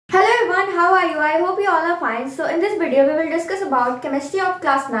how are you? I hope you all are fine. So in this video we will discuss about chemistry of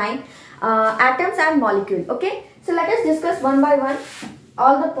class 9, atoms and molecule. Okay, so let us discuss one by one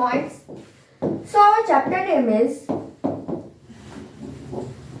all the points. So our chapter name is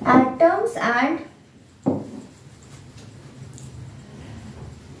atoms and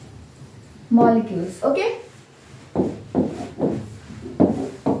molecules. Okay,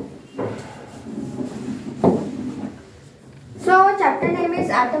 so our chapter name is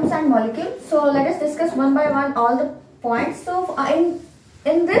atoms and molecules. So let us discuss one by one all the points. So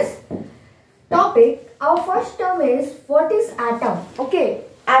in this topic, our first term is what is atom. Okay,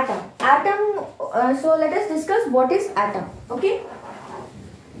 atom. So let us discuss what is atom. Okay.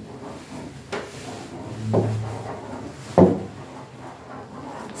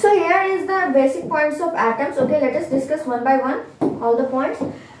 So here is the basic points of atoms. Okay, let us discuss one by one all the points.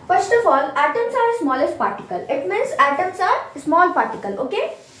 First of all, atoms are smallest particle. It means atoms are small particle.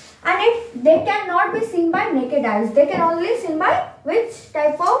 Okay, and they cannot be seen by naked eyes. They can only seen by which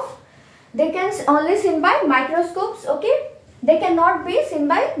type of? They can only seen by microscopes. Okay, they cannot be seen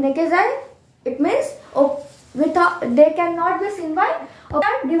by naked eye. It means they cannot be seen by.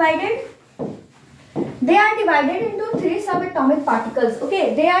 They are divided into 3 subatomic particles.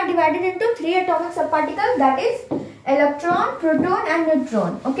 Okay, they are divided into 3 atomic subparticles, that is electron, proton and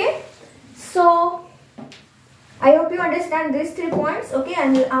neutron. Okay, so I hope you understand these 3 points. Okay,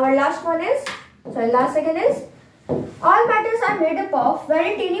 and our last second is all matters are made up of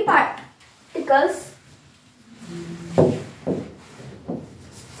very teeny particles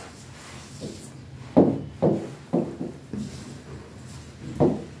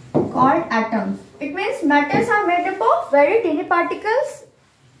called atoms. It means matters are made up of very teeny particles.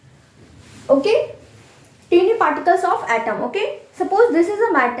 Okay, teeny particles of atom. Okay, suppose this is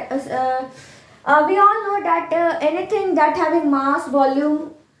a matter. We all know that anything that having mass,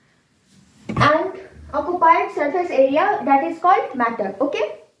 volume and occupied surface area, that is called matter.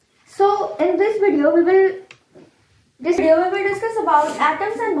 Okay, so in this video we will discuss about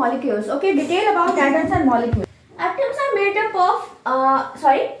atoms and molecules. Okay, detail about atoms and molecules. Atoms are made up of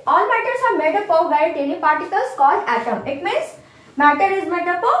all matters are made up of very tiny particles called atom. It means matter is made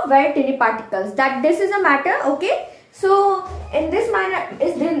up of very tiny particles. That this is a matter. Okay, so in this matter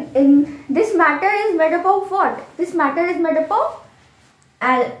is made up of what? This matter is made up of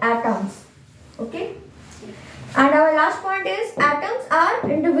atoms. Okay, and our last point is atoms are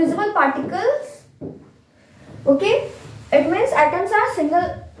indivisible particles. Okay, it means atoms are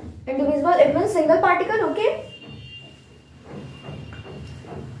indivisible. It means single particle. Okay.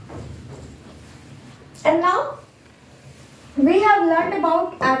 And now we have learned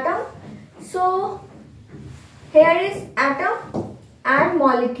about atom. So here is atom and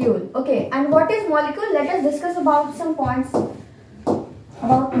molecule. Okay, and what is molecule? Let us discuss about some points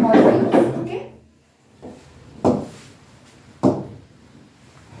about molecules. Okay.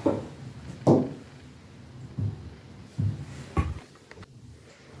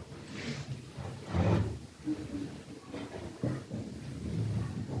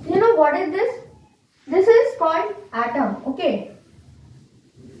 You know what is this? This is called atom. Okay.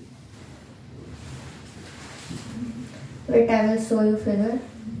 Wait, I will show you further.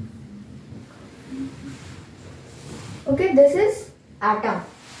 Okay, this is atom.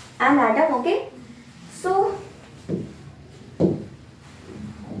 An atom. Okay. So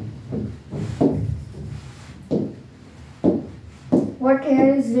what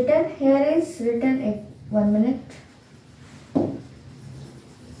here is written? Here is written. 1 minute.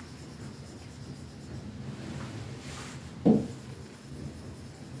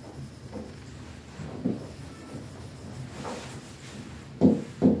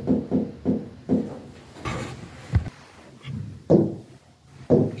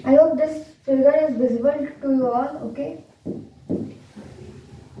 I hope this figure is visible to you all. Okay.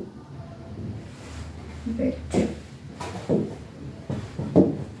 Wait.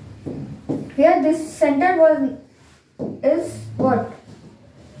 Here this center is what?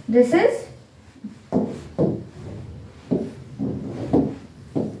 This is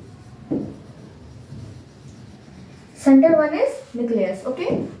center one is nucleus.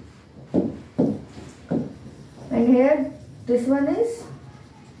 Okay. And here this one is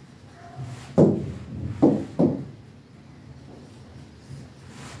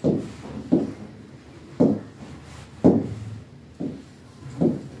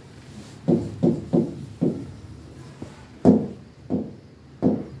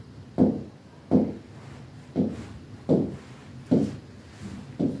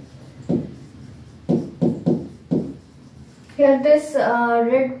here this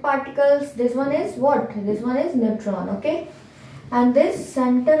red particles, this one is what? This one is neutron. Okay, and this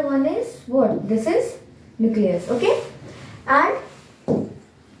center one is what? This is nucleus. Okay, and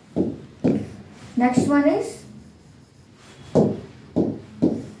next one is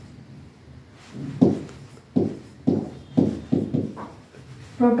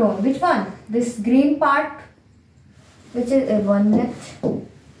proton. Which one? This green part, which is a 1 minute.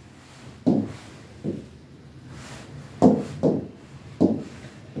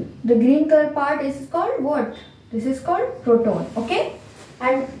 The green color part is called what? This is called proton. Okay,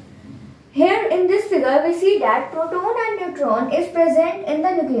 and here in this figure we see that proton and neutron is present in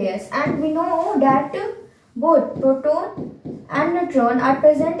the nucleus, and we know that both proton and neutron are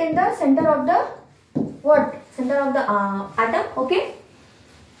present in the center of the what? Center of the atom. Okay,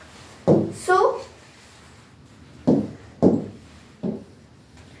 so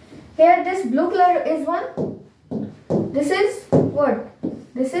here this blue color is one. This is what?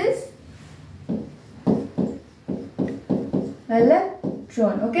 This is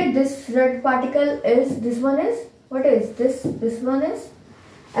electron. Okay, this red particle is, this one is, what is this? This one is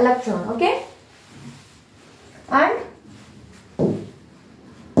electron. Okay,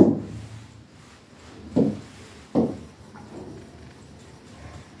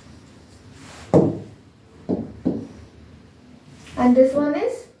 and this one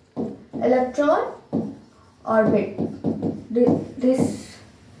is electron orbit.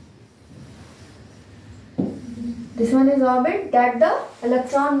 This one is orbit that the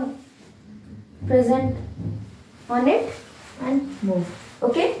electron present on it and move.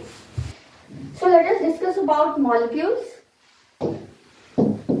 Okay, so let us discuss about molecules.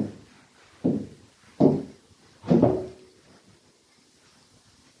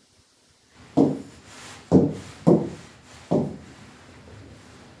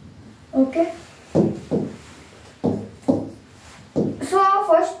 Okay, so our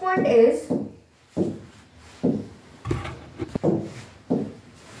first point is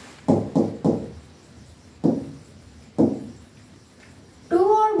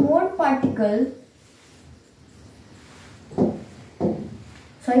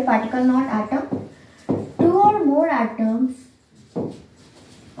particle not atom. Two or more atoms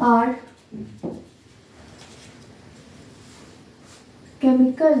are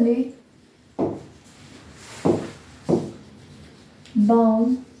chemically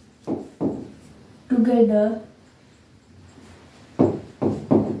bound together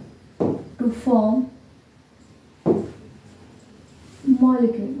to form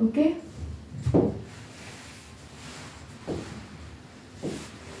molecule. Okay,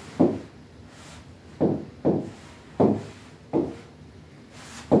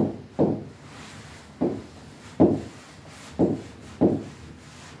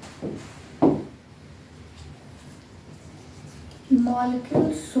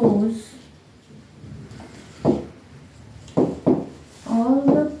 molecule shows all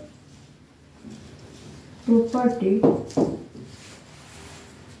the property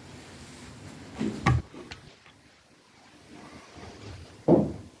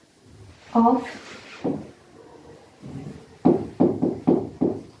of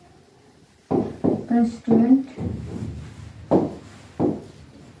constituent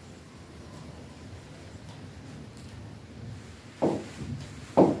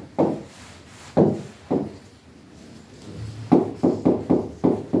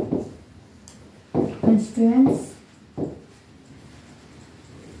constituents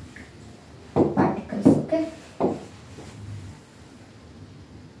particles. Okay,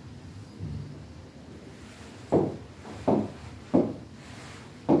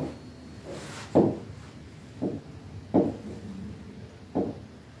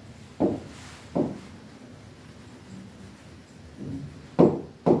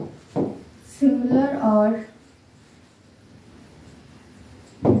 similar or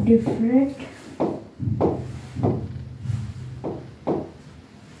different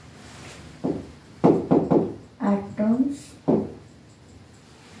atoms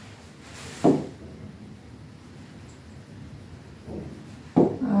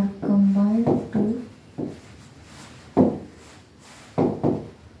are combined to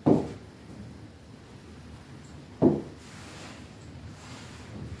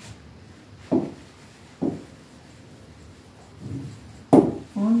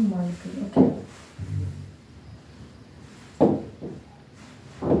form molecule. Okay,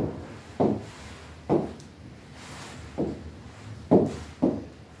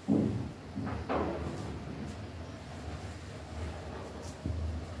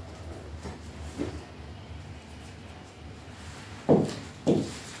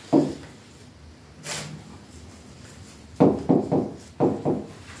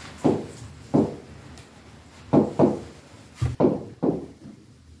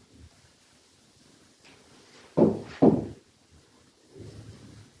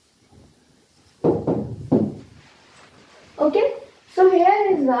 So here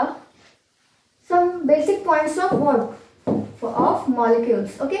is some basic points of what? Of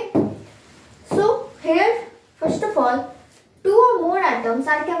molecules. Okay. So here, first of all, two or more atoms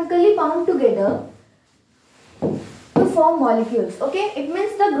are chemically bound together to form molecules. Okay, it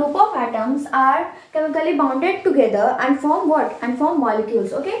means the group of atoms are chemically bounded together and form what? And form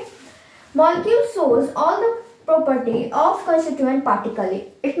molecules. Okay, molecule shows all the property of constituent particle.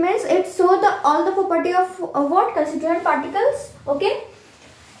 It means it shows all the property of what? Constituent particles. Okay,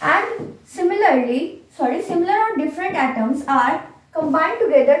 and similar or different atoms are combined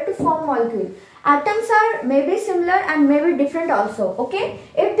together to form molecule. Atoms are maybe similar and maybe different also. Okay,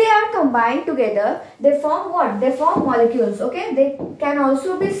 if they are combined together, they form what? They form molecules. Okay, they can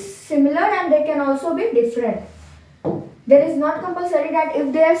also be similar and they can also be different. There is not compulsory that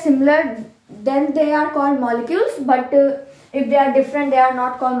if they are similar then they are called molecules, but if they are different they are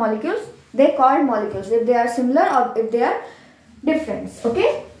not called molecules. They called molecules if they are similar or if they are different.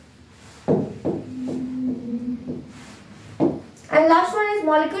 Okay. And last one is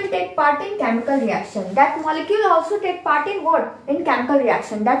molecule take part in chemical reaction. That molecule also take part in what? In chemical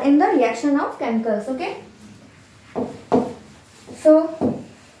reaction. That in the reaction of chemicals. Okay. So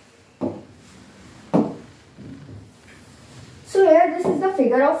here this is the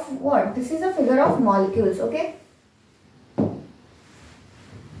figure of what? This is a figure of molecules. Okay.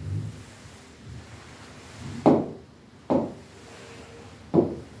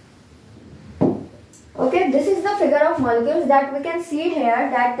 Okay, this is the figure of molecules that we can see here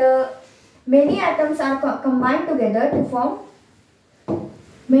that many atoms are combined together to form.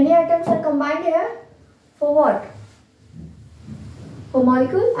 Many atoms are combined here for what? For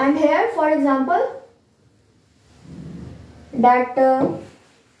molecule. And here, for example, that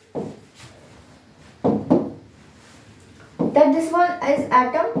this one is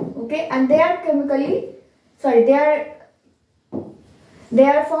atom. Okay, and they are they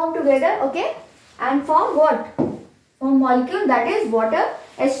are formed together. Okay. And form what? Form molecule, that is water,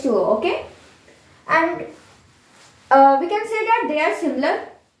 H2O. Okay, and we can say that they are similar.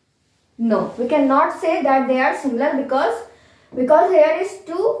 No, we cannot say that they are similar because here is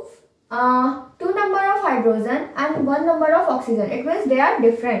two number of hydrogen and one number of oxygen. It means they are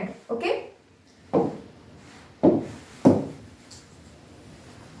different. Okay.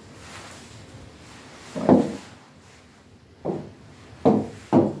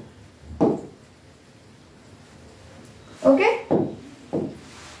 Okay,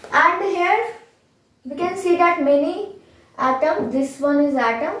 and here we can see that many atoms, this one is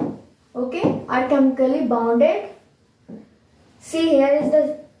atom, okay, are chemically bounded. See, here is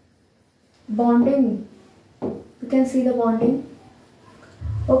the bonding, you can see the bonding,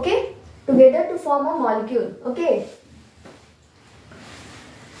 okay, together to form a molecule. Okay,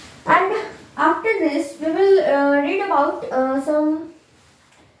 and after this we will read about some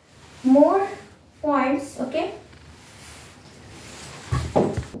more points. Okay.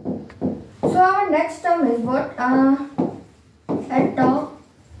 So our next term is what?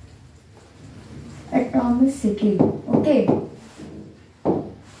 Atomicity. Okay.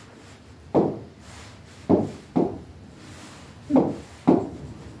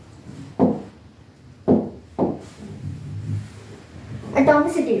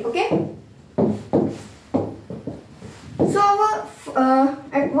 Atomicity. Okay. So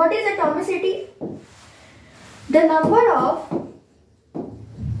what is atomicity? The number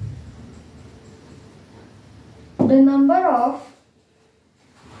of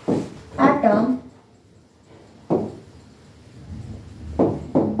atom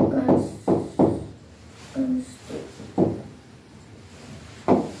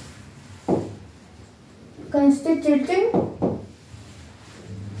constituting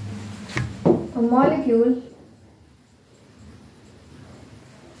a molecule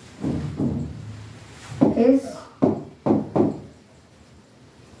is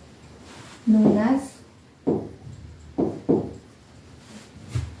known as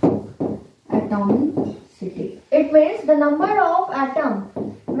atomicity. It means the number of atom,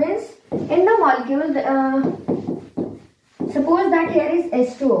 means in the molecule, suppose that here is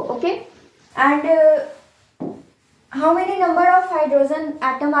H2O, okay, and how many number of hydrogen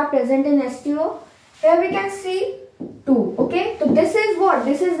atom are present in H2O? Here we can see 2, okay. So this is what?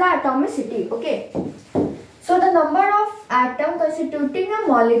 This is the atomicity, okay. So the number of atom constituting a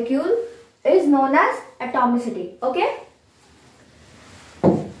molecule is known as atomicity, okay.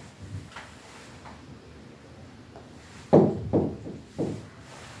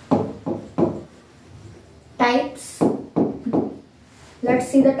 Types. Let's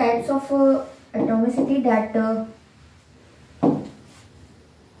see the types of atomicity that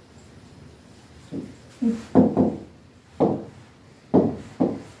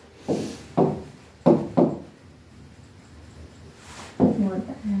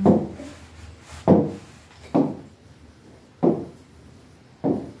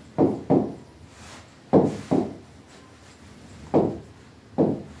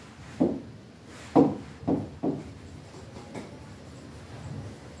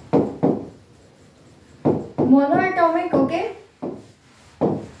Monoatomic, okay.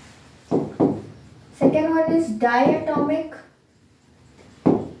 Second one is diatomic,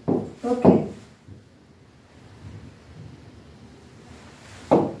 okay.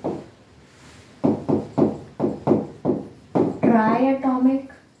 Triatomic,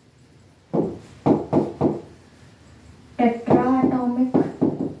 tetraatomic,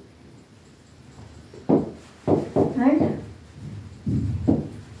 and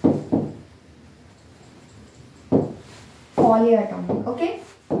polyatomic, okay.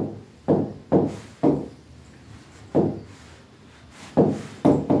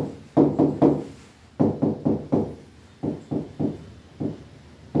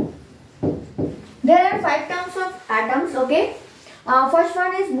 There are 5 terms of atoms, okay. First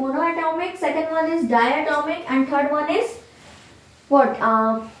one is monoatomic, second one is diatomic, and third one is what?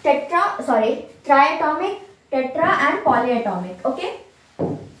 Triatomic, tetra, and polyatomic, okay.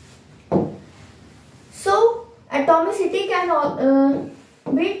 So atomicity can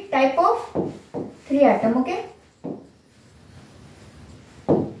be type of 3 atom, okay.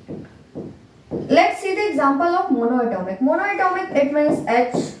 Let's see the example of monoatomic. Monoatomic, it means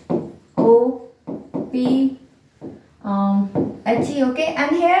H, O, P, He, okay,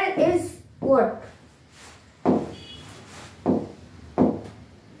 and here is what?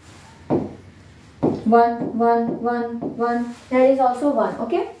 One. There is also 1,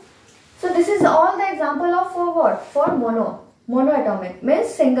 okay. So this is all the example of for what? For monoatomic means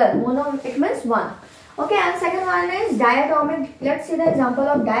single, mono it means 1, okay. And second one is diatomic. Let's see the example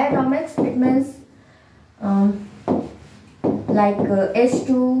of diatomics. It means like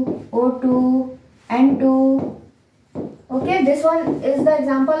H2, O2, N2. Okay, this one is the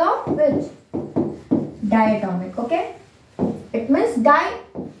example of which? Diatomic, okay. It means di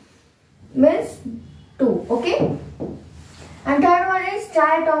means 2, okay. And third one is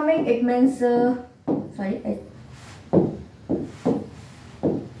triatomic. It means O3,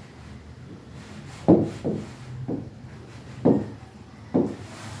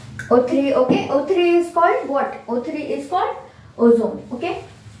 okay. O3 is called what? O3 is called ozone, okay.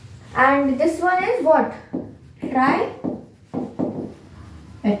 And this one is what?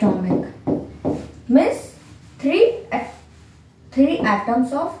 Triatomic means 3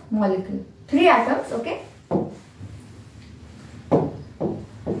 atoms of molecule. 3 atoms, okay.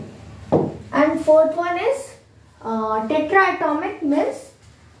 And fourth one is tetraatomic means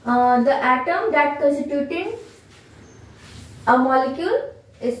the atom that constituting a molecule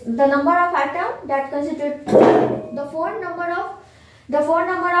is the number of atom that constitute the four number of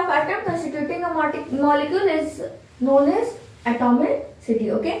atom constituting a molecule is known as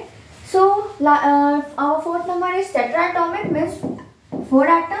atomicity, okay. So our fourth number is tetraatomic means 4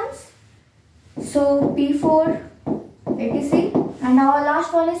 atoms, so P4 etc. And our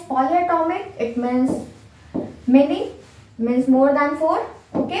last one is polyatomic. It means many, means more than 4,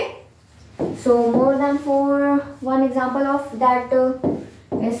 okay. So more than 4, one example of that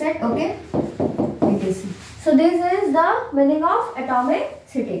is it, okay, etc. So this is the meaning of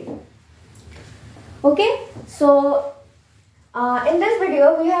atomicity, okay. So in this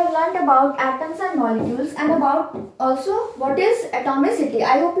video we have learnt about atoms and molecules and about also what is atomicity.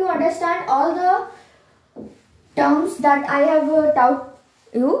 I hope you understand all the terms that I have taught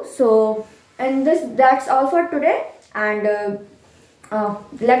you. So and that's all for today, and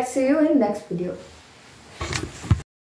let's see you in next video.